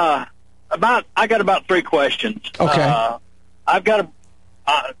 I got about 3 questions. Okay. I've got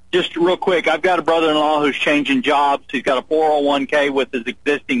just real quick, I've got a brother-in-law who's changing jobs. He's got a 401k with his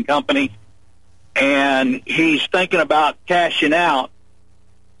existing company, and he's thinking about cashing out.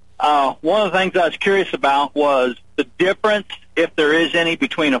 One of the things I was curious about was the difference, if there is any,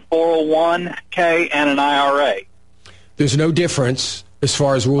 between a 401k and an IRA. There's no difference as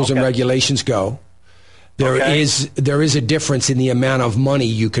far as rules and regulations go. There is a difference in the amount of money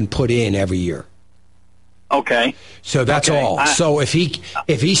you can put in every year. Okay. So that's all. So if he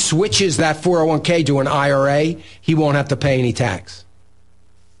switches that 401k to an IRA, he won't have to pay any tax.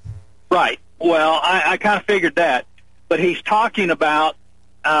 Right. Well, I kind of figured that. But he's talking about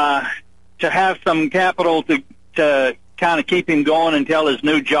to have some capital to kind of keep him going until his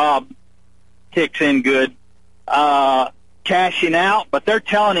new job kicks in good. Cashing out, but they're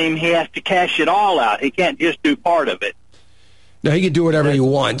telling him he has to cash it all out. He can't just do part of it. No, he can do whatever he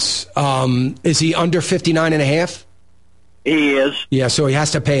wants. Is he under 59 and a half? He is. Yeah, so he has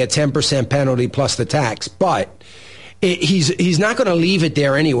to pay a 10% penalty plus the tax. But he's not going to leave it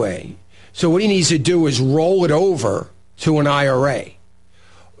there anyway. So what he needs to do is roll it over to an IRA.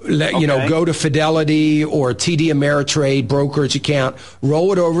 Go to Fidelity or TD Ameritrade brokerage account,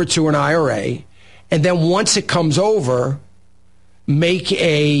 roll it over to an IRA, and then once it comes over, make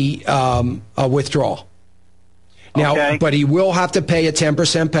a withdrawal. Now, but he will have to pay a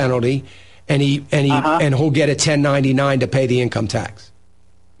 10% penalty, and he'll get a 1099 to pay the income tax.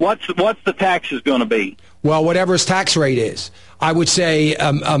 What's the taxes going to be? Well, whatever his tax rate is, I would say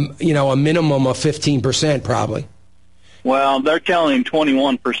a minimum of 15% probably. Well, they're telling him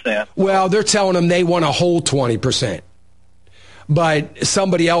 21%. Well, they're telling him they want to hold 20%. But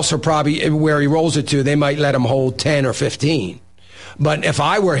somebody else will probably, where he rolls it to, they might let him hold 10 or 15. But if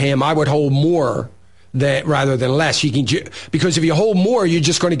I were him, I would hold more rather than less. Because if you hold more, you're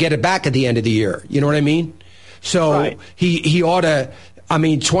just going to get it back at the end of the year. You know what I mean? So he ought to,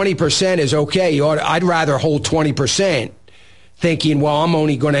 20% is okay. I'd rather hold 20% thinking, well, I'm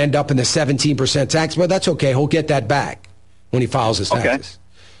only going to end up in the 17% tax. But that's okay. He'll get that back when he files his taxes.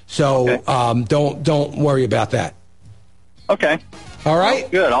 So don't worry about that. Okay. All right. Oh,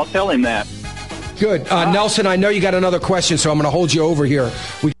 good. I'll tell him that. Good. Nelson, I know you got another question, so I'm going to hold you over here.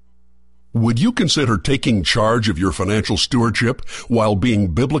 Would you consider taking charge of your financial stewardship while being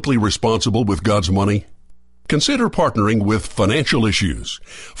biblically responsible with God's money? Consider partnering with Financial Issues.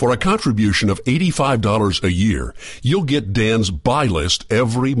 For a contribution of $85 a year, you'll get Dan's buy list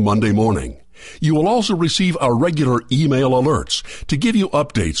every Monday morning. You will also receive our regular email alerts to give you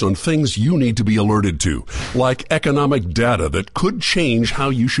updates on things you need to be alerted to, like economic data that could change how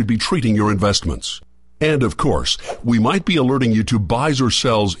you should be treating your investments. And of course, we might be alerting you to buys or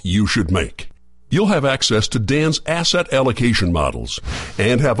sells you should make. You'll have access to Dan's asset allocation models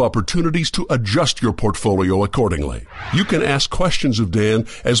and have opportunities to adjust your portfolio accordingly. You can ask questions of Dan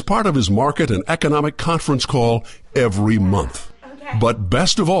as part of his market and economic conference call every month. But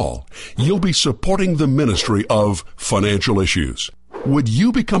best of all, you'll be supporting the ministry of Financial Issues. Would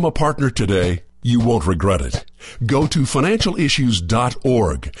you become a partner today? You won't regret it. Go to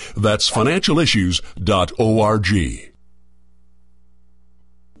financialissues.org. That's financialissues.org.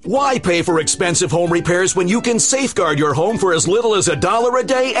 Why pay for expensive home repairs when you can safeguard your home for as little as $1 a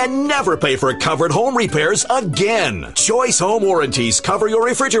day and never pay for covered home repairs again? Choice Home Warranties cover your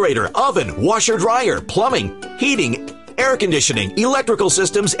refrigerator, oven, washer, dryer, plumbing, heating, air conditioning, electrical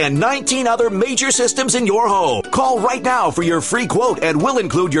systems, and 19 other major systems in your home. Call right now for your free quote and we'll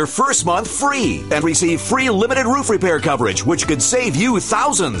include your first month free and receive free limited roof repair coverage, which could save you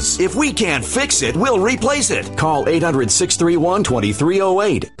thousands. If we can't fix it, we'll replace it. Call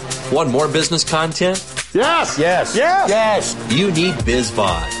 800-631-2308. Want more business content? Yes. Yes. Yes. Yes. You need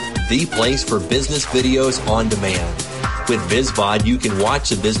BizBot. the place for business videos on demand. With VizVod, you can watch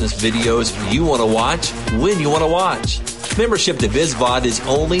the business videos you want to watch when you want to watch. Membership to VizVod is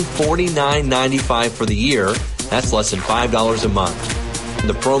only $49.95 for the year. That's less than $5 a month.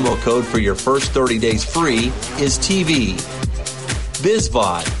 The promo code for your first 30 days free is TV.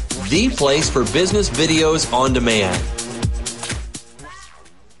 VizVod, the place for business videos on demand.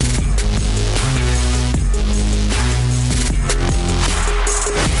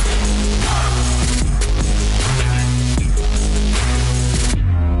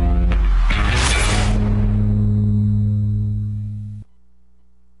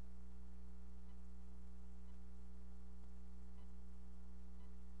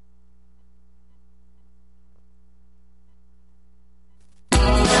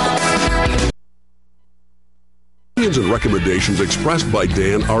 And recommendations expressed by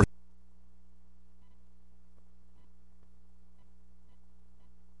Dan are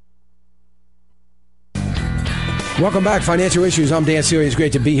Welcome back, Financial Issues. I'm Dan Celia. It's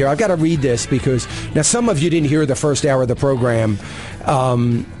great to be here. I've got to read this because now some of you didn't hear the first hour of the program.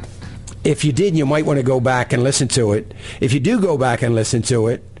 If you did, you might want to go back and listen to it. If you do go back and listen to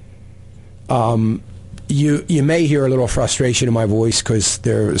it, you may hear a little frustration in my voice because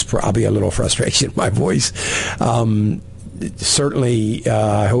there is probably a little frustration in my voice. Certainly,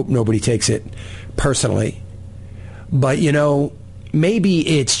 I hope nobody takes it personally. But,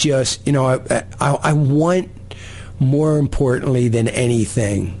 maybe it's just, I want, more importantly than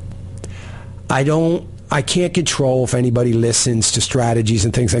anything, I can't control if anybody listens to strategies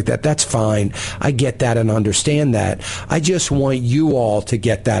and things like that. That's fine. I get that and understand that. I just want you all to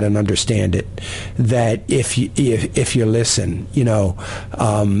get that and understand it. That if you listen,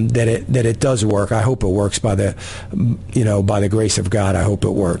 that it does work. I hope it works by the grace of God. I hope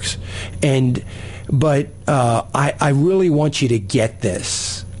it works. But I really want you to get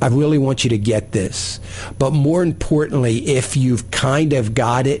this. I really want you to get this. But more importantly, if you've kind of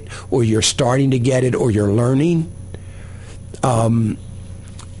got it, or you're starting to get it, or you're learning, I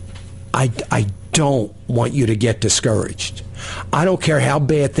don't want you to get discouraged. I don't care how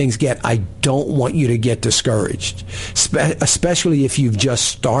bad things get. I don't want you to get discouraged, especially if you've just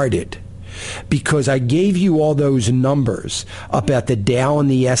started. Because I gave you all those numbers about the Dow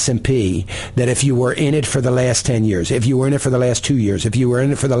and the S&P, that if you were in it for the last 10 years, if you were in it for the last 2 years, if you were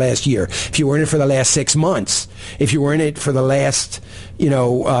in it for the last year, if you were in it for the last 6 months, if you were in it for the last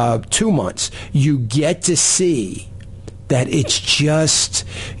 2 months, you get to see that it's just,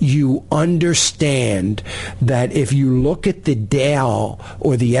 you understand that if you look at the Dow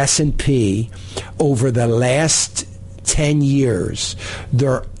or the S&P over the last 10 years,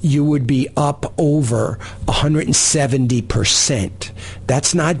 you would be up over 170%.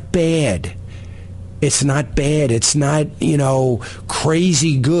 That's not bad. It's not bad. It's not,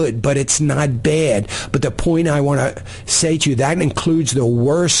 crazy good, but it's not bad. But the point I want to say to you, that includes the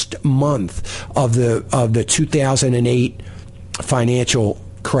worst month of the 2008 financial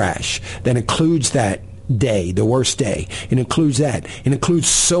crash. That includes that day, the worst day. It includes that. It includes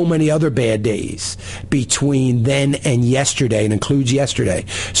so many other bad days between then and yesterday. It includes yesterday.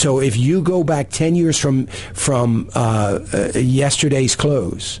 So if you go back 10 years from yesterday's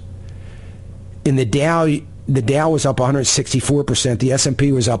close, in the Dow was up 164%. The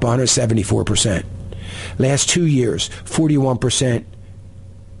S&P was up 174%. Last 2 years, 41%.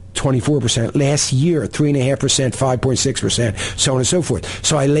 24%. Last year, 3.5%, 5.6%, so on and so forth.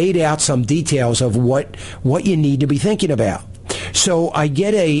 So I laid out some details of what you need to be thinking about. So I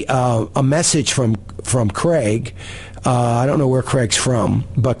get a message from Craig. I don't know where Craig's from,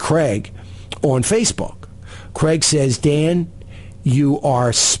 but Craig on Facebook. Craig says, Dan, you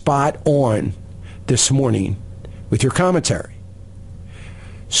are spot on this morning with your commentary.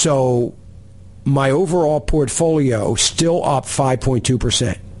 So my overall portfolio still up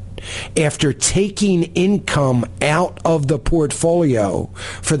 5.2%. After taking income out of the portfolio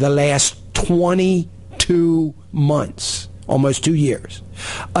for the last 22 months, almost 2 years.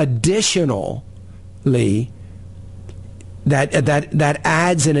 Additionally, that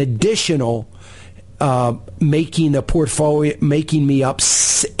adds an additional, making the portfolio, making me up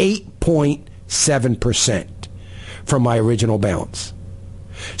 8.7% from my original balance.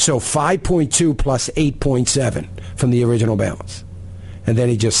 So 5.2 plus 8.7 from the original balance. And then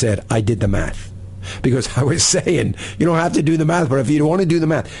he just said, I did the math. Because I was saying, you don't have to do the math, but if you want to do the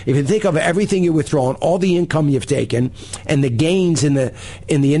math, if you think of everything you've withdrawn, all the income you've taken, and the gains in the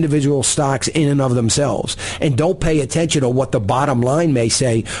individual stocks in and of themselves, and don't pay attention to what the bottom line may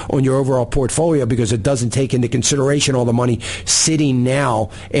say on your overall portfolio, because it doesn't take into consideration all the money sitting now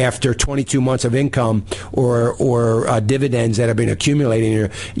after 22 months of income or dividends that have been accumulating.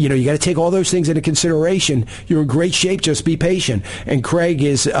 You got to take all those things into consideration. You're in great shape. Just be patient. And Craig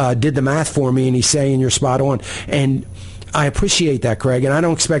did the math for me, and he's saying you're spot on. And I appreciate that, Craig, and I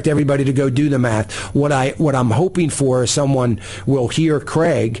don't expect everybody to go do the math. What I'm hoping for is someone will hear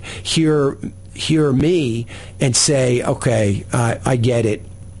Craig, hear me, and say, okay, I get it.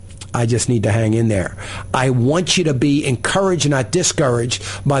 I just need to hang in there. I want you to be encouraged, not discouraged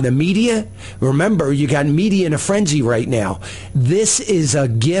by the media. Remember, you got media in a frenzy right now. This is a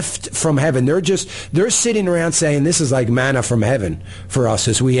gift from heaven. They're sitting around saying this is like manna from heaven for us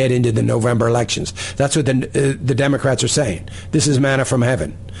as we head into the November elections. That's what the Democrats are saying. This is manna from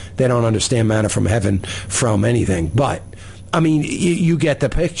heaven. They don't understand manna from heaven from anything, but I mean, you get the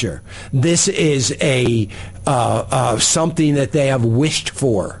picture. This is a something that they have wished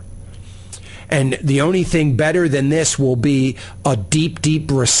for. And the only thing better than this will be a deep,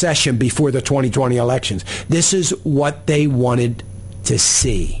 deep recession before the 2020 elections. This is what they wanted to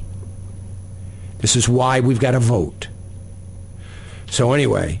see. This is why we've got to vote. So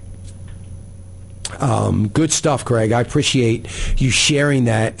anyway, good stuff, Craig. I appreciate you sharing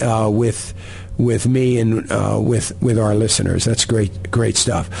that with me and with our listeners. That's great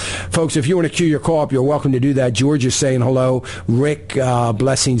stuff. Folks, if you want to queue your call up, you're welcome to do that. George is saying hello. Rick,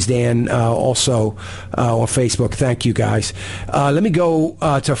 blessings, Dan, also on Facebook. Thank you, guys. Let me go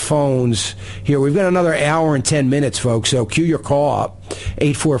to phones here. We've got another hour and 10 minutes, folks, so queue your call up.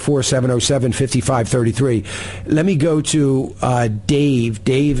 844-707-5533. Let me go to Dave.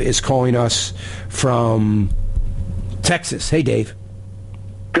 Dave is calling us from Texas. Hey, Dave.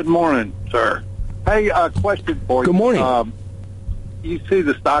 Good morning, sir. Hey, question for you. Good morning. You see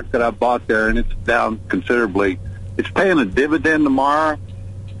the stock that I bought there, and it's down considerably. It's paying a dividend tomorrow.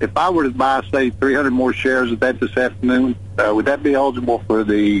 If I were to buy, say, 300 more shares of that this afternoon, would that be eligible for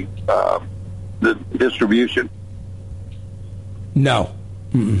the distribution? No.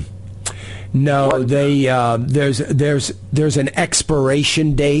 Mm-mm. No, there's an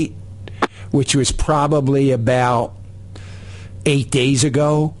expiration date, which was probably about 8 days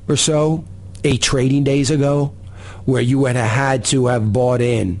ago or so, 8 trading days ago, where you would have had to have bought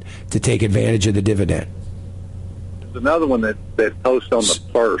in to take advantage of the dividend. There's another one that posts on the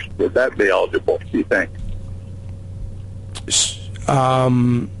 1st. Would that be eligible, do you think?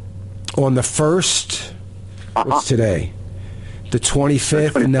 On the 1st, what's today? The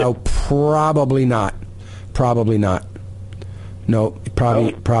 25th? No, probably not. Probably not. No,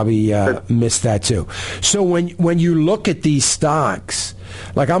 probably missed that too. So when you look at these stocks,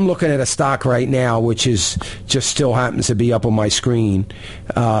 like I'm looking at a stock right now, which is just still happens to be up on my screen,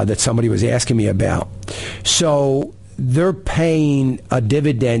 that somebody was asking me about. So they're paying a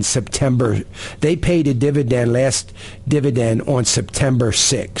dividend September. They paid a dividend, last dividend on September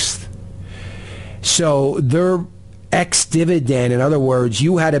 6th. So they're ex-dividend. In other words,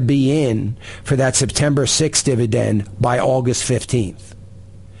 you had to be in for that September 6th dividend by August 15th.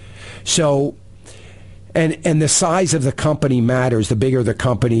 So, and the size of the company matters. The bigger the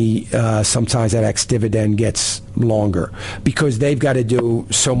company, sometimes that ex-dividend gets longer because they've got to do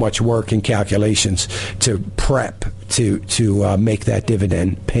so much work and calculations to prep to make that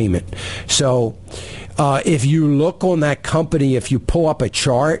dividend payment. So, if you look on that company, if you pull up a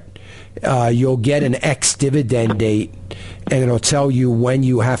chart, you'll get an ex-dividend date, and it'll tell you when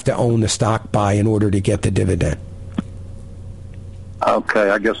you have to own the stock by in order to get the dividend. Okay,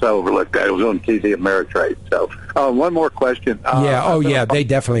 I guess I overlooked that. It was on TD Ameritrade. So, one more question. They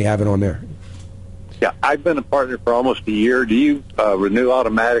definitely have it on there. Yeah, I've been a partner for almost a year. Do you renew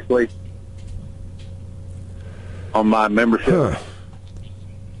automatically on my membership?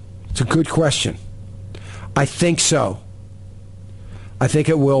 It's a good question. I think so. I think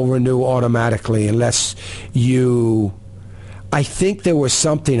it will renew automatically unless you... I think there was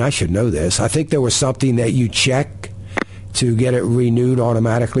something, I should know this, I think there was something that you check to get it renewed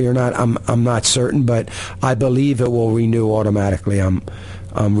automatically or not. I'm not certain, but I believe it will renew automatically. I'm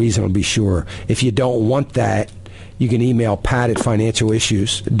reasonably sure. If you don't want that, you can email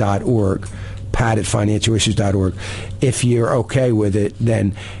pat@financialissues.org, pat@financialissues.org. If you're okay with it,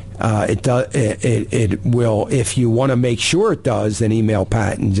 then... It will. If you want to make sure it does, then email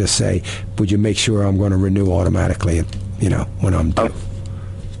Pat and just say, "Would you make sure I'm going to renew automatically?" When I'm due.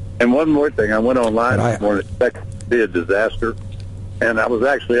 And one more thing, I went online this morning. It expected to be a disaster, and I was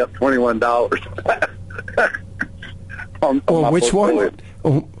actually up $21. on which portfolio.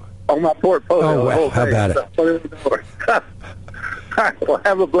 one? On my portfolio. Oh, well, how about it? $21. All right, well,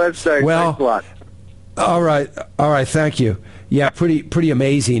 have a blessed day. Well, thanks a lot. All right. Thank you. Yeah, pretty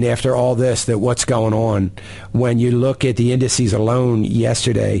amazing after all this that what's going on. When you look at the indices alone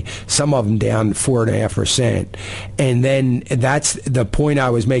yesterday, some of them down 4.5%, and then that's the point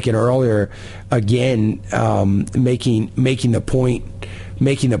I was making earlier. Again, making the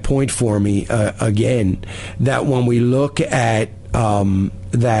point for me again that when we look at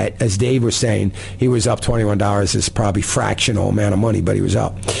that, as Dave was saying, he was up $21. Is probably fractional amount of money, but he was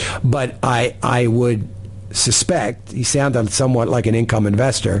up. But I would suspect, he sounded somewhat like an income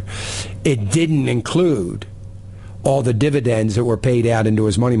investor, it didn't include all the dividends that were paid out into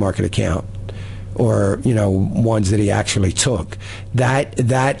his money market account, or ones that he actually took.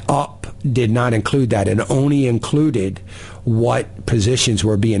 That up did not include that. It only included what positions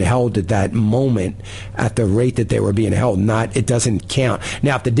were being held at that moment at the rate that they were being held. It doesn't count.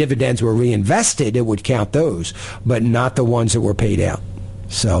 Now, if the dividends were reinvested, it would count those, but not the ones that were paid out.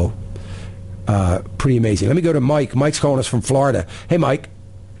 So, pretty amazing. Let me go to Mike. Mike's calling us from Florida. Hey, Mike.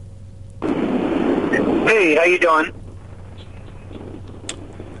 Hey, how you doing?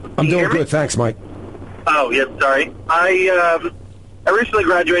 I'm doing good, thanks, Mike. Oh, yes, sorry. I recently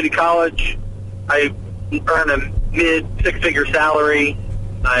graduated college. I earned a mid-six-figure salary.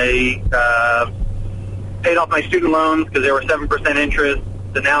 I paid off my student loans because they were 7% interest.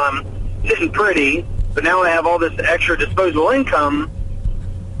 So now I'm sitting pretty, but now I have all this extra disposable income,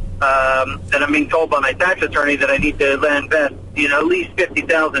 and I'm being told by my tax attorney that I need to invest, at least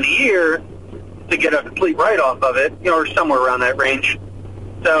 $50,000 a year to get a complete write-off of it, or somewhere around that range.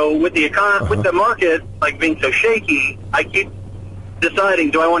 So with the with the market being so shaky, I keep deciding,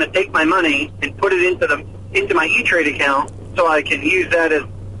 do I want to take my money and put it into my E-Trade account so I can use that as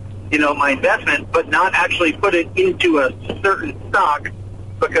my investment, but not actually put it into a certain stock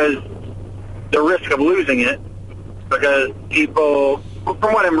because the risk of losing it. Because people,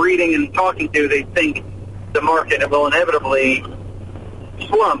 from what I'm reading and talking to, they think the market will inevitably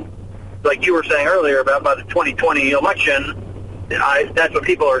slump, like you were saying earlier about by the 2020 election. That's what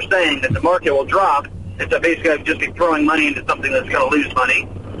people are saying, that the market will drop, and so basically I'd just be throwing money into something that's going to lose money.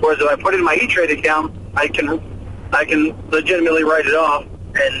 Whereas if I put it in my E-Trade account, I can legitimately write it off,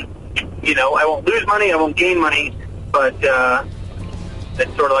 and I won't lose money, I won't gain money, but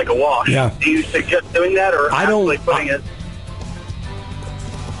it's sort of like a wash. Yeah. Do you suggest doing that, or actually putting it?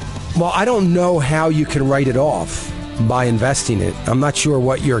 Well, I don't know how you can write it off by investing it. I'm not sure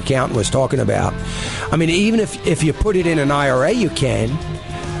what your accountant was talking about. I mean, even if you put it in an IRA, you can,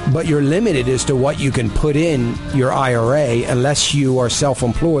 but you're limited as to what you can put in your IRA unless you are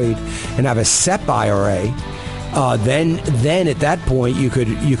self-employed and have a SEP IRA. Then at that point you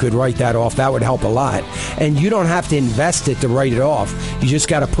could write that off. That would help a lot. And you don't have to invest it to write it off. You just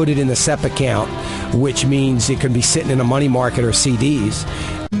got to put it in the SEP account, which means it can be sitting in a money market or CDs.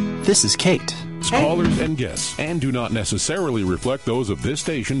 This is Kate. Callers and guests, and do not necessarily reflect those of this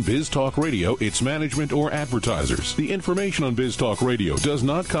station, Biz Talk Radio, its management, or advertisers. The information on Biz Talk Radio does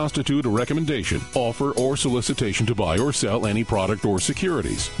not constitute a recommendation, offer, or solicitation to buy or sell any product or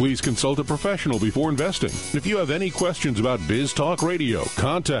securities. Please consult a professional before investing. If you have any questions about Biz Talk Radio,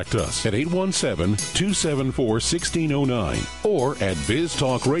 contact us at 817-274-1609 or at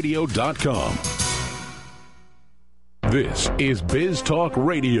biztalkradio.com. This is Biz Talk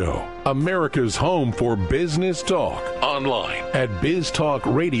Radio, America's home for business talk. Online at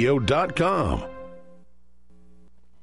biztalkradio.com.